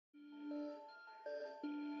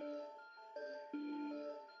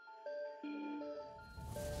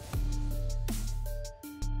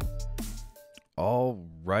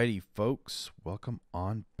Alrighty, folks, welcome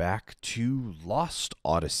on back to Lost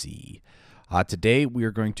Odyssey. Today we are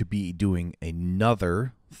going to be doing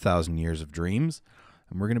another 1,000 Years of Dreams,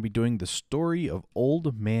 and we're going to be doing the story of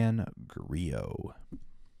Old Man Greo.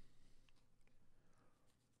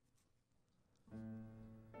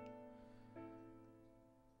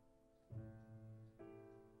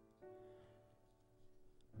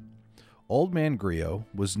 Old Man Greo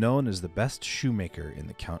was known as the best shoemaker in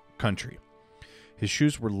the country. His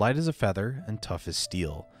shoes were light as a feather and tough as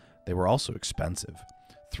steel. They were also expensive,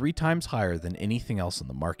 3 times higher than anything else in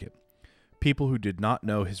the market. People who did not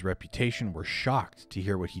know his reputation were shocked to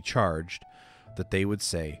hear what he charged, that they would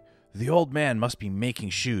say, "The old man must be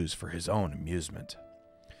making shoes for his own amusement."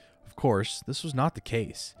 Of course, this was not the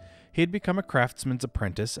case. He had become a craftsman's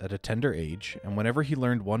apprentice at a tender age, and whenever he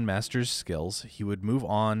learned one master's skills, he would move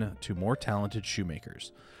on to more talented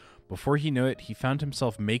shoemakers. Before he knew it, he found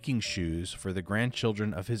himself making shoes for the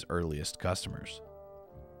grandchildren of his earliest customers.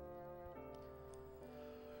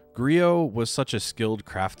 Greo was such a skilled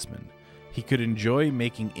craftsman. He could enjoy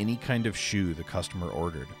making any kind of shoe the customer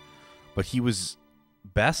ordered, but he was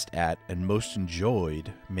best at and most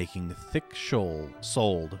enjoyed making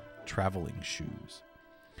thick-soled traveling shoes.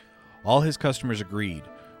 All his customers agreed,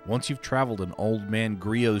 once you've traveled in Old Man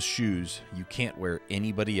Greo's shoes, you can't wear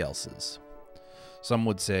anybody else's. Some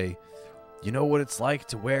would say, "You know what it's like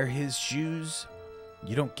to wear his shoes?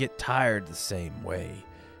 You don't get tired the same way.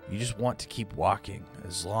 You just want to keep walking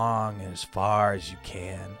as long and as far as you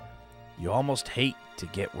can. You almost hate to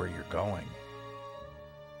get where you're going."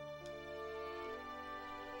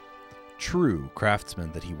 True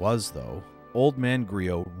craftsman that he was, though, Old Man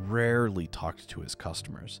Greo rarely talked to his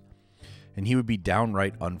customers, and he would be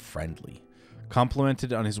downright unfriendly.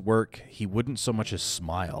 Complimented on his work, he wouldn't so much as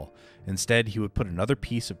smile. Instead, he would put another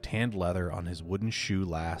piece of tanned leather on his wooden shoe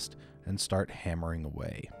last and start hammering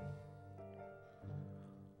away.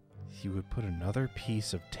 He would put another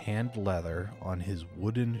piece of tanned leather on his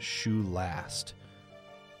wooden shoe last.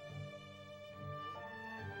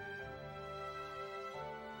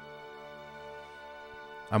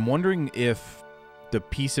 I'm wondering if the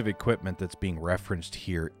piece of equipment that's being referenced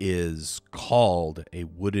here is called a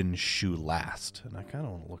wooden shoe last, and I kind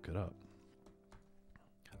of want to look it up.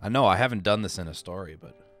 I know I haven't done this in a story,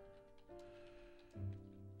 but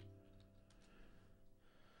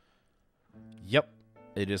yep,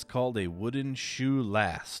 it is called a wooden shoe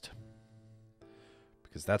last,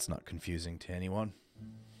 because that's not confusing to anyone.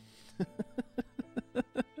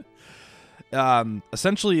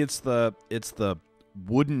 Essentially, it's the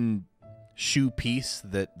wooden shoe piece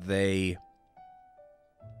that they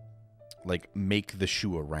like make the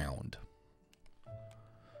shoe around.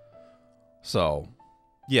 So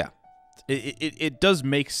yeah, it does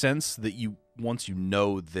make sense that once you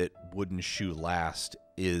know that wooden shoe last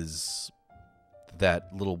is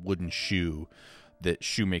that little wooden shoe that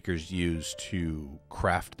shoemakers use to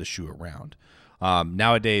craft the shoe around.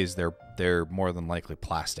 Nowadays they're more than likely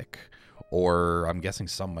plastic, or I'm guessing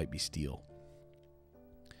some might be steel.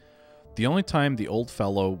 The only time the old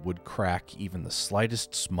fellow would crack even the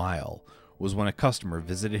slightest smile was when a customer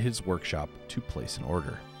visited his workshop to place an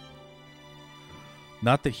order.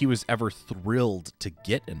 Not that he was ever thrilled to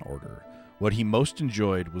get an order. What he most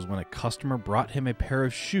enjoyed was when a customer brought him a pair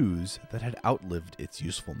of shoes that had outlived its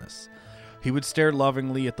usefulness. He would stare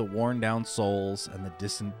lovingly at the worn-down soles and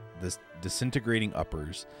the disintegrating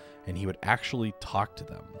uppers, and he would actually talk to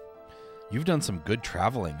them. "You've done some good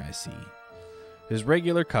traveling, I see." His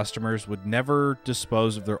regular customers would never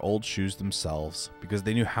dispose of their old shoes themselves because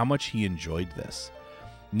they knew how much he enjoyed this.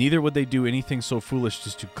 Neither would they do anything so foolish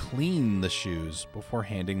as to clean the shoes before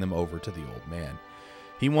handing them over to the old man.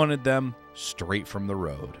 He wanted them straight from the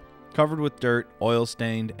road, covered with dirt,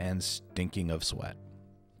 oil-stained, and stinking of sweat.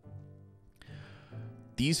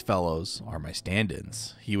 "These fellows are my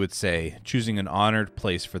stand-ins," he would say, choosing an honored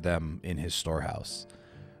place for them in his storehouse.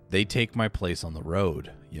 "They take my place on the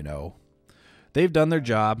road, you know. They've done their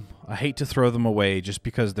job. I hate to throw them away just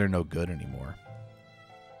because they're no good anymore."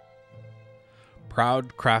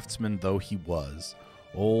 Proud craftsman though he was,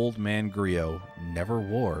 Old Man Greo never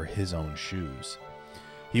wore his own shoes.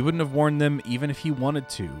 He wouldn't have worn them even if he wanted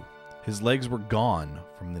to. His legs were gone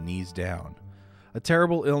from the knees down. A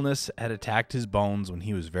terrible illness had attacked his bones when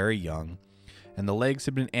he was very young, and the legs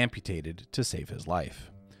had been amputated to save his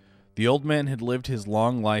life. The old man had lived his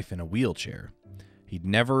long life in a wheelchair. He'd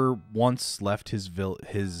never once left his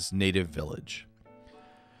native village.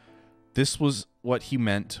 This was what he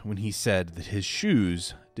meant when he said that his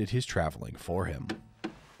shoes did his traveling for him.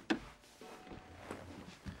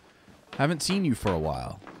 "Haven't seen you for a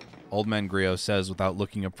while. Old Man Greo says without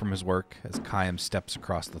looking up from his work as Chaim steps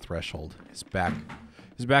across the threshold. His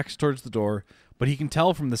back is towards the door, but he can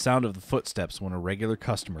tell from the sound of the footsteps when a regular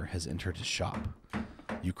customer has entered his shop.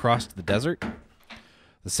 You crossed the desert?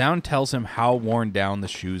 The sound tells him how worn down the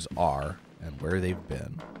shoes are and where they've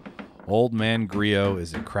been. Old Man Greo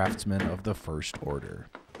is a craftsman of the first order.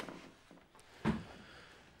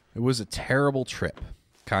 It was a terrible trip,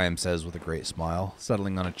 Chaim says with a great smile,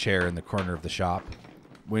 settling on a chair in the corner of the shop.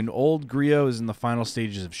 When old Greo is in the final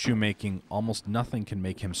stages of shoemaking, almost nothing can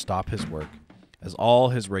make him stop his work, as all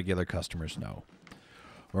his regular customers know.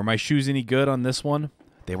 Were my shoes any good on this one?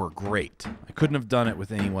 They were great. I couldn't have done it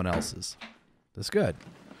with anyone else's. That's good.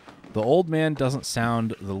 The old man doesn't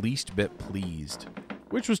sound the least bit pleased,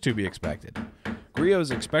 which was to be expected. Greo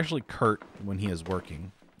is especially curt when he is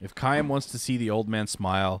working. If Chaim wants to see the old man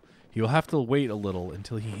smile, he will have to wait a little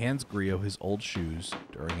until he hands Greo his old shoes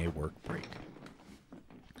during a work break.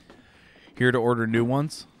 Here to order new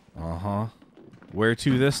ones? Uh-huh. Where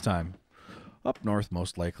to this time? Up north,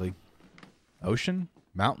 most likely. Ocean?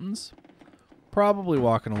 Mountains? Probably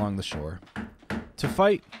walking along the shore. To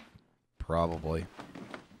fight? Probably.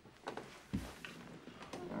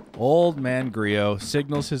 Old Man Greo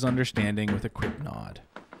signals his understanding with a quick nod.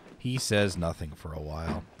 He says nothing for a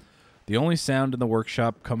while. The only sound in the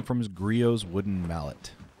workshop comes from Greo's wooden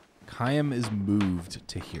mallet. Chaim is moved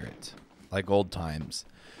to hear it, like old times.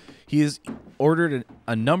 He has ordered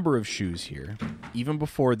a number of shoes here, even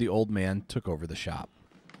before the old man took over the shop.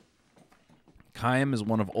 Chaim is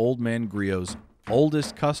one of Old Man Greo's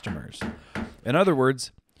oldest customers. In other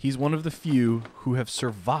words, he's one of the few who have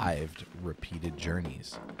survived repeated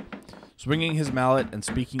journeys. Swinging his mallet and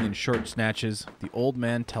speaking in short snatches, the old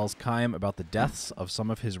man tells Chaim about the deaths of some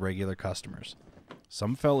of his regular customers.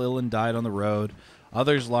 Some fell ill and died on the road,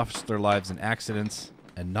 others lost their lives in accidents,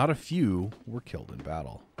 and not a few were killed in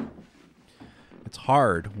battle. It's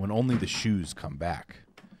hard when only the shoes come back.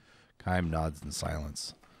 Chaim nods in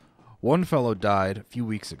silence. One fellow died a few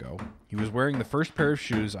weeks ago. He was wearing the first pair of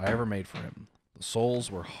shoes I ever made for him. The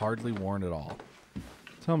soles were hardly worn at all.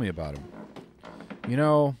 Tell me about him. You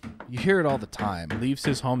know, you hear it all the time. Leaves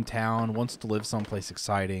his hometown, wants to live someplace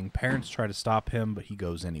exciting. Parents try to stop him, but he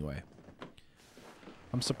goes anyway.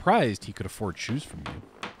 I'm surprised he could afford shoes from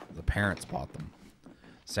you. The parents bought them.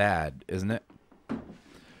 Sad, isn't it?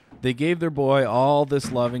 They gave their boy all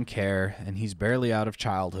this love and care, and he's barely out of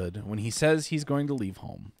childhood when he says he's going to leave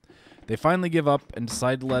home. They finally give up and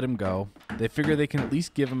decide to let him go. They figure they can at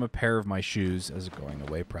least give him a pair of my shoes as a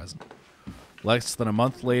going-away present. Less than a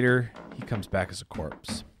month later, he comes back as a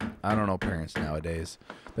corpse. I don't know parents nowadays.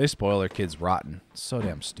 They spoil their kids rotten. So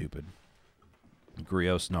damn stupid.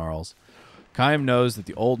 Greo snarls. Chaim knows that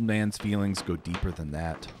the old man's feelings go deeper than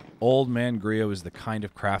that. Old Man Greo is the kind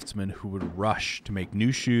of craftsman who would rush to make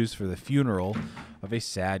new shoes for the funeral of a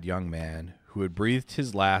sad young man who had breathed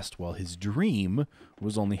his last while his dream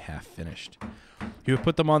was only half finished. He would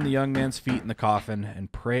put them on the young man's feet in the coffin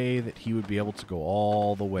and pray that he would be able to go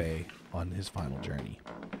all the way on his final journey.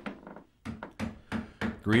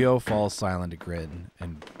 Greo falls silent again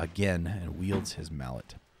and wields his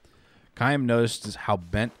mallet. Chaim notices how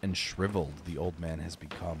bent and shriveled the old man has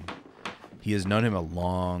become. He has known him a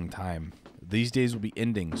long time. These days will be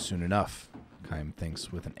ending soon enough, Chaim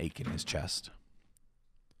thinks with an ache in his chest.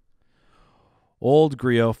 Old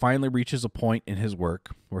Greo finally reaches a point in his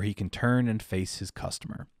work where he can turn and face his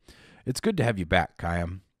customer. It's good to have you back,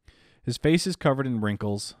 Chaim. His face is covered in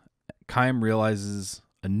wrinkles. Chaim realizes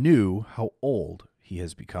anew how old he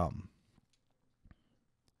has become.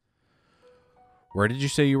 Where did you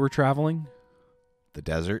say you were traveling? The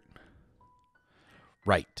desert?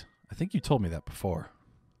 Right. I think you told me that before.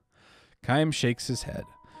 Chaim shakes his head.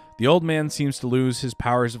 The old man seems to lose his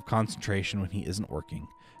powers of concentration when he isn't working,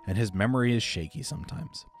 and his memory is shaky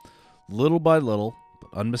sometimes. Little by little,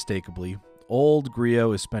 but unmistakably, old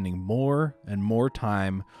Greo is spending more and more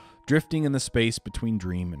time drifting in the space between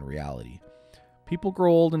dream and reality. People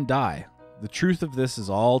grow old and die. The truth of this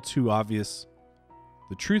all too obvious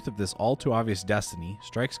destiny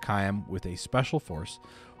strikes Chaim with a special force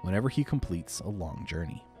whenever he completes a long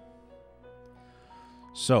journey.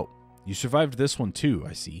 So, you survived this one too,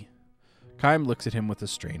 I see. Chaim looks at him with a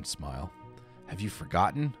strange smile. Have you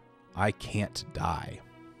forgotten? I can't die.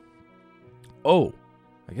 Oh,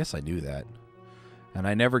 I guess I knew that. And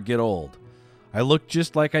I never get old. I look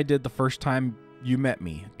just like I did the first time you met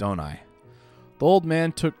me, don't I? The old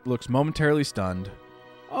man looks momentarily stunned.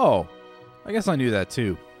 Oh, I guess I knew that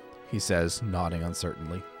too, he says, nodding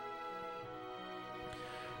uncertainly.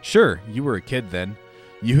 Sure, you were a kid then.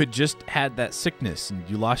 You had just had that sickness and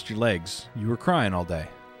you lost your legs. You were crying all day.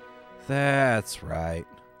 That's right.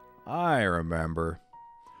 I remember.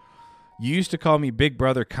 You used to call me Big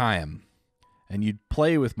Brother Kayam, and you'd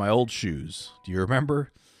play with my old shoes. Do you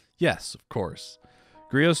remember? Yes, of course.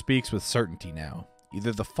 Greo speaks with certainty now.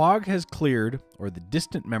 Either the fog has cleared, or the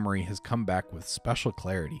distant memory has come back with special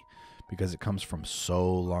clarity, because it comes from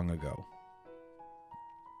so long ago.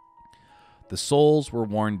 The soles were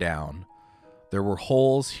worn down. There were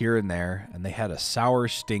holes here and there, and they had a sour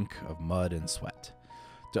stink of mud and sweat.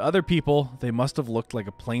 To other people, they must have looked like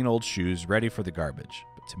a plain old shoes ready for the garbage,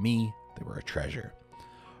 but to me, they were a treasure.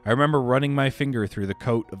 I remember running my finger through the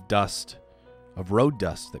coat of dust, of road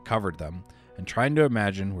dust that covered them, and trying to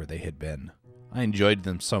imagine where they had been. I enjoyed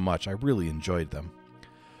them so much, I really enjoyed them.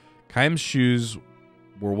 Kayam's shoes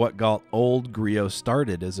were what got old Greo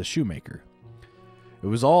started as a shoemaker. It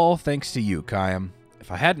was all thanks to you, Kayam.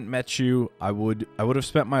 If I hadn't met you, I would have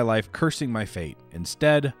spent my life cursing my fate.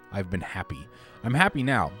 Instead, I've been happy. I'm happy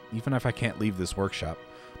now, even if I can't leave this workshop.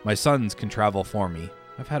 My sons can travel for me.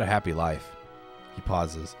 I've had a happy life. He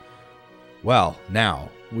pauses. Well, now,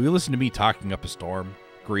 will you listen to me talking up a storm?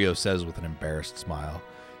 Greo says with an embarrassed smile.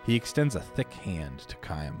 He extends a thick hand to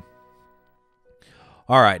Kayam.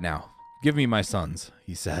 All right, now, give me my sons,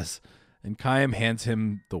 he says, and Kayam hands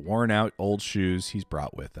him the worn-out old shoes he's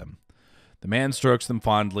brought with him. The man strokes them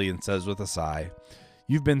fondly and says with a sigh,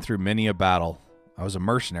 You've been through many a battle. I was a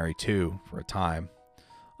mercenary, too, for a time.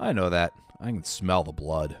 I know that. I can smell the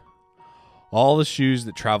blood. All the shoes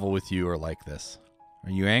that travel with you are like this.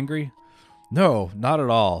 Are you angry? No, not at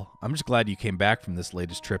all. I'm just glad you came back from this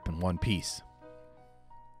latest trip in one piece.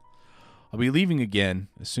 I'll be leaving again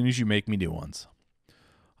as soon as you make me new ones.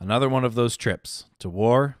 Another one of those trips. To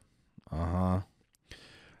war? Uh-huh.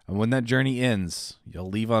 And when that journey ends, you'll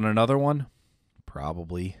leave on another one?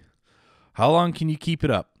 Probably. How long can you keep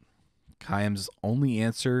it up? Kayam's only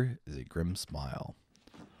answer is a grim smile.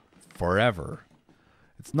 Forever.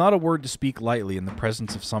 It's not a word to speak lightly in the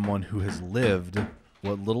presence of someone who has lived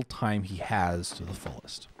what little time he has to the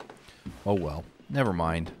fullest. Oh well, never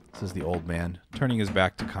mind, says the old man, turning his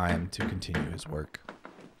back to Kayam to continue his work.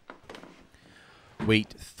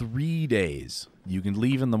 Wait 3 days. You can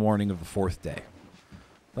leave in the morning of the 4th day.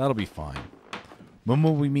 That'll be fine. When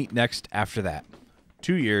will we meet next after that?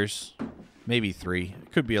 2 years. Maybe 3.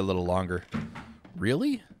 It could be a little longer.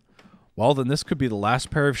 Really? Well, then this could be the last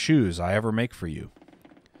pair of shoes I ever make for you.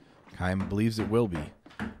 Kayam believes it will be.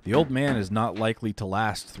 The old man is not likely to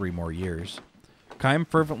last 3 more years. Kayam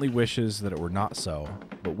fervently wishes that it were not so,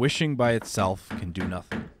 but wishing by itself can do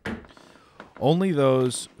nothing. Only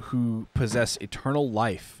those who possess eternal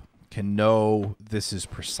life can know this is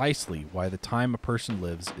precisely why the time a person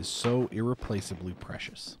lives is so irreplaceably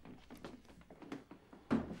precious.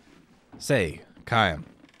 Say, Kayam,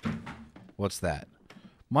 what's that?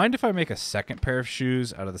 Mind if I make a second pair of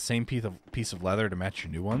shoes out of the same piece of leather to match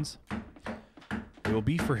your new ones? It will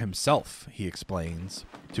be for himself, he explains,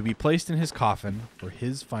 to be placed in his coffin for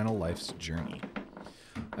his final life's journey.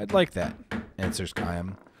 I'd like that, answers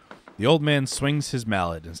Kayam. The old man swings his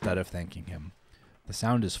mallet instead of thanking him. The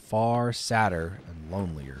sound is far sadder and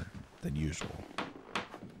lonelier than usual.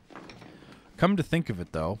 Come to think of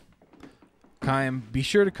it, though, Kayam, be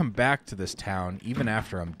sure to come back to this town even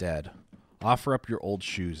after I'm dead. Offer up your old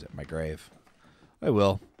shoes at my grave. I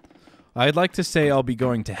will. I'd like to say I'll be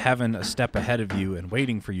going to heaven a step ahead of you and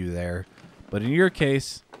waiting for you there, but in your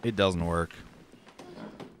case, it doesn't work.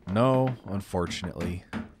 No, unfortunately.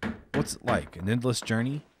 What's it like? An endless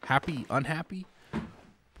journey? Happy? Unhappy?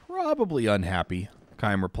 Probably unhappy,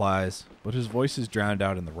 Kayam replies, but his voice is drowned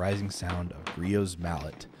out in the rising sound of Greo's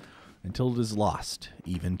mallet until it is lost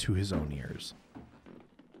even to his own ears.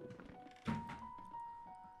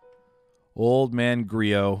 Old man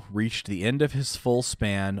Greo reached the end of his full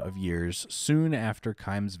span of years soon after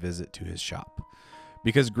Kayam's visit to his shop.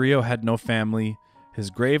 Because Greo had no family, his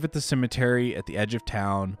grave at the cemetery at the edge of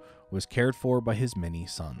town was cared for by his many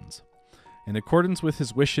sons. In accordance with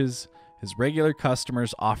his wishes, his regular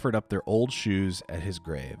customers offered up their old shoes at his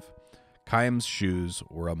grave. Kayam's shoes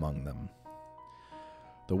were among them.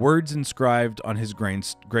 The words inscribed on his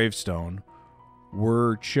gravestone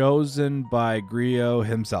were chosen by Greo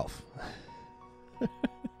himself.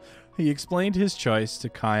 He explained his choice to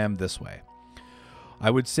Kayam this way. I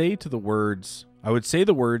would say the words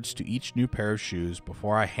to each new pair of shoes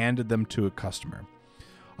before I handed them to a customer.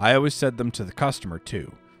 I always said them to the customer,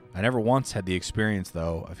 too. I never once had the experience,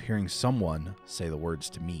 though, of hearing someone say the words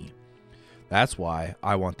to me. That's why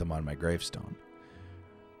I want them on my gravestone.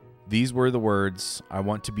 These were the words I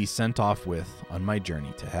want to be sent off with on my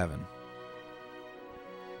journey to heaven.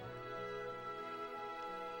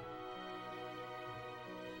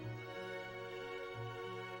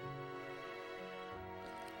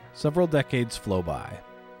 Several decades flow by.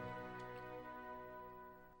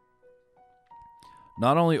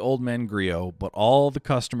 Not only Old Man Greo, but all the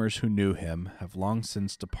customers who knew him have long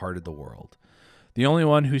since departed the world. The only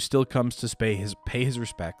one who still comes to pay his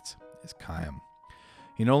respects is Chaim.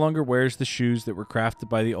 He no longer wears the shoes that were crafted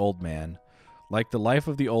by the old man. Like the life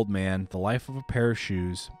of the old man, the life of a pair of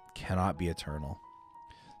shoes cannot be eternal.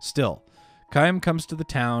 Still, Chaim comes to the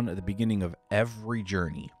town at the beginning of every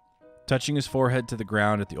journey, touching his forehead to the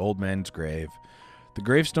ground at the old man's grave. The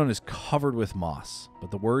gravestone is covered with moss,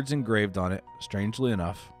 but the words engraved on it, strangely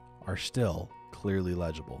enough, are still clearly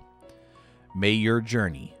legible. May your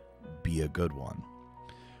journey be a good one.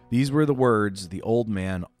 These were the words the old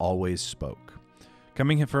man always spoke.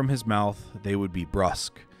 Coming from his mouth, they would be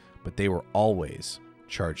brusque, but they were always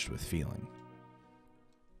charged with feeling.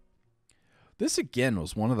 This again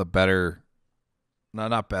was one of the better,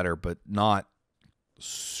 not better, but not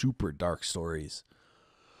super dark stories.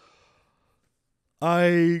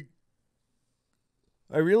 I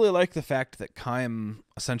really like the fact that Chaim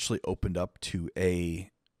essentially opened up to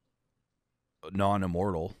a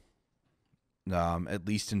non-immortal, at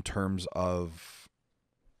least in terms of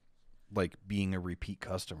like being a repeat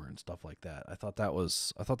customer and stuff like that. I thought that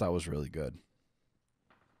was really good.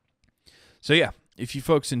 So yeah, if you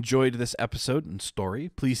folks enjoyed this episode and story,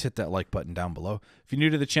 please hit that like button down below. If you're new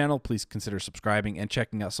to the channel, please consider subscribing and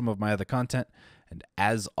checking out some of my other content. And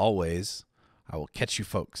as always, I will catch you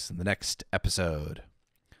folks in the next episode.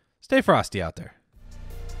 Stay frosty out there.